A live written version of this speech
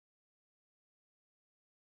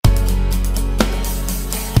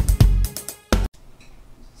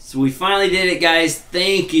So we finally did it, guys.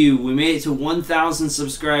 Thank you. We made it to 1,000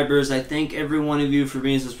 subscribers. I thank every one of you for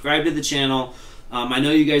being subscribed to the channel. I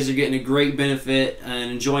know you guys are getting a great benefit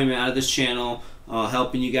and enjoyment out of this channel,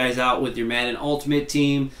 helping you guys out with your Madden Ultimate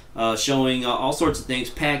team, showing all sorts of things,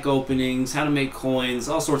 pack openings, how to make coins,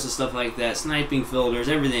 all sorts of stuff like that, sniping filters,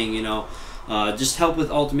 everything, you know. Just help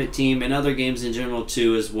with Ultimate Team and other games in general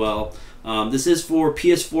too as well. This is for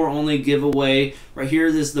PS4 only giveaway. Right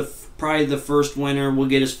here, this is probably the first winner will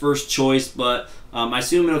get his first choice, but I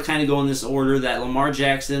assume it'll kind of go in this order: that Lamar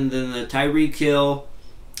Jackson, then the Tyreek Hill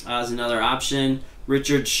is another option,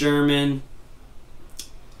 Richard Sherman,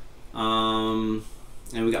 and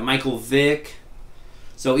we got Michael Vick.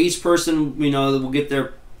 So each person, you know, will get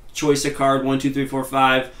their choice of card, 1, 2, 3, 4,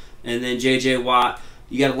 5, and then JJ Watt.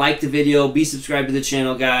 You got to like the video, be subscribed to the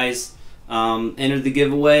channel, guys. Enter the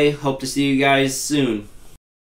giveaway. Hope to see you guys soon.